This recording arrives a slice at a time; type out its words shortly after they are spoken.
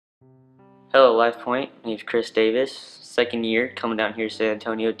Hello, Life Point. My name is Kris Davis. Second year coming down here to San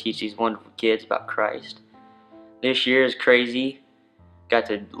Antonio to teach these wonderful kids about Christ. This year is crazy. Got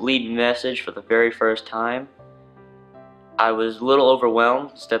to lead a message for the very first time. I was a little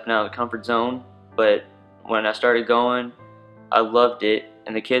overwhelmed stepping out of the comfort zone, but when I started going, I loved it,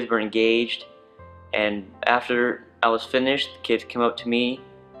 and the kids were engaged. And after I was finished, the kids came up to me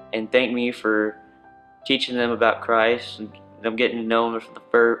and thanked me for teaching them about Christ and them getting to know Him for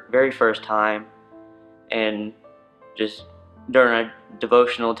the very first time. And just during our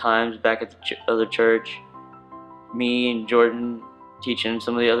devotional times back at the other church, me and Jordan teaching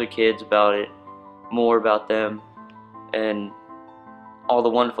some of the other kids about it, more about them, and all the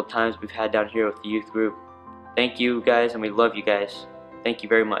wonderful times we've had down here with the youth group. Thank you guys, and we love you guys. Thank you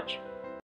very much.